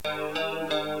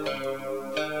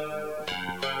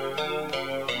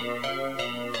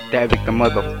That Victor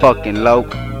motherfucking low.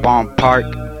 Bomb Park.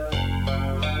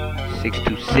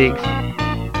 626.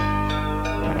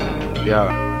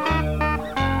 Yeah.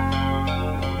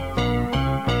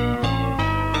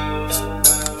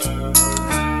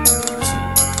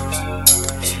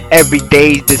 Every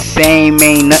day's the same,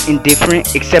 ain't nothing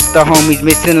different, except the homies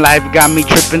missing. Life got me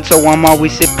tripping, so I'm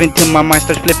always sipping till my mind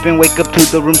starts flipping. Wake up to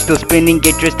the room still spinning,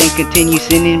 get dressed and continue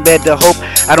sinning. Better hope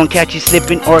I don't catch you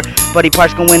slipping, or body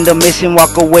parts go end up missing.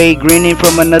 Walk away grinning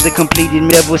from another completed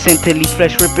level, sent to leave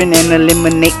flesh ripping and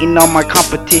eliminating all my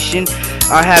competition.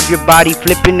 I'll have your body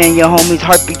flipping and your homies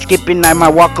heartbeat skipping. I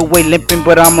might walk away limping,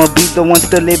 but I'ma be the one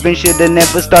still living. Shoulda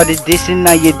never started dissing,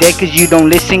 now you're dead cause you don't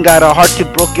listen. Got a heart too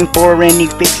broken for any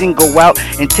fixing. Go out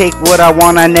and take what I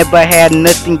want, I never had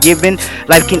nothing given.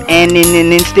 Life can end in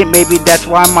an instant, maybe that's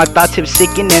why my thoughts have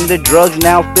sickened. And the drugs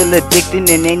now feel addicting,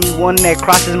 and anyone that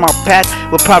crosses my path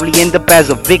will probably end up as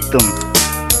a victim.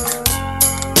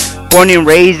 Born and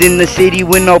raised in the city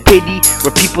with no pity,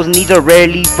 where people's needs are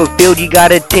rarely fulfilled. You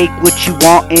gotta take what you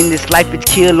want in this life, it's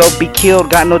kill or be killed.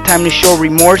 Got no time to show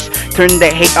remorse, turn the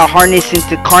hate a harness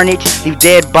into carnage. Leave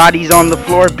dead bodies on the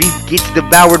floor, beef gets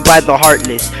devoured by the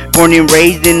heartless. Born and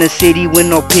raised in the city with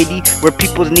no pity, where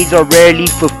people's needs are rarely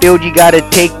fulfilled. You gotta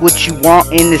take what you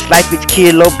want in this life, it's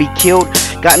kill or be killed.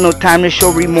 Got no time to show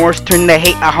remorse, turn the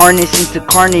hate a harness into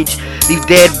carnage. Leave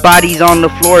dead bodies on the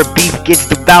floor, beef gets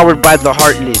devoured by the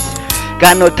heartless.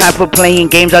 Got no time for playing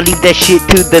games, I leave that shit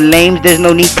to the lames. There's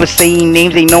no need for saying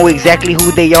names, they know exactly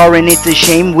who they are and it's a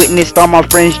shame. Witnessed all my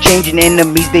friends changing,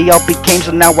 enemies they all became.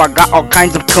 So now I got all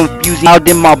kinds of confusing out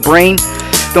in my brain.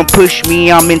 Don't push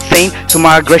me, I'm insane, so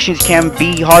my aggressions can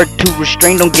be hard to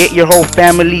restrain. Don't get your whole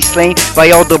family slain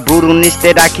by all the brutalness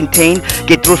that I contain.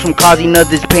 Get through from causing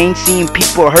others pain. Seeing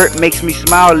people hurt makes me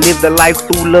smile. Live the life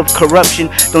full of corruption.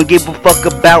 Don't give a fuck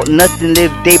about nothing.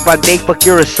 Live day by day, fuck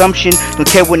your assumption.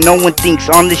 Don't care what no one thinks.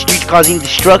 On the streets causing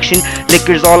destruction.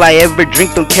 Liquor's all I ever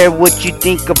drink. Don't care what you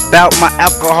think about my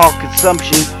alcohol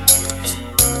consumption.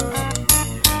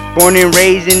 Born and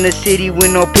raised in the city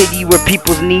with no pity, where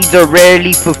people's needs are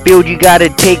rarely fulfilled. You gotta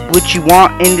take what you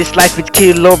want in this life, it's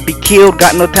kill or be killed.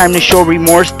 Got no time to show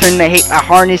remorse, turn the hate I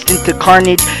harness into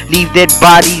carnage. Leave dead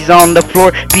bodies on the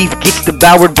floor, beef gets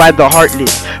devoured by the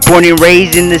heartless. Born and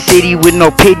raised in the city with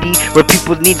no pity, where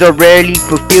people's needs are rarely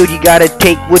fulfilled. You gotta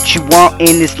take what you want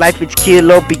in this life, it's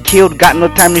kill or be killed. Got no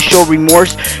time to show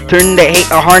remorse, turn the hate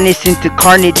I harness into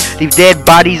carnage. Leave dead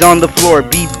bodies on the floor,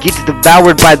 beef gets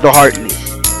devoured by the heartless.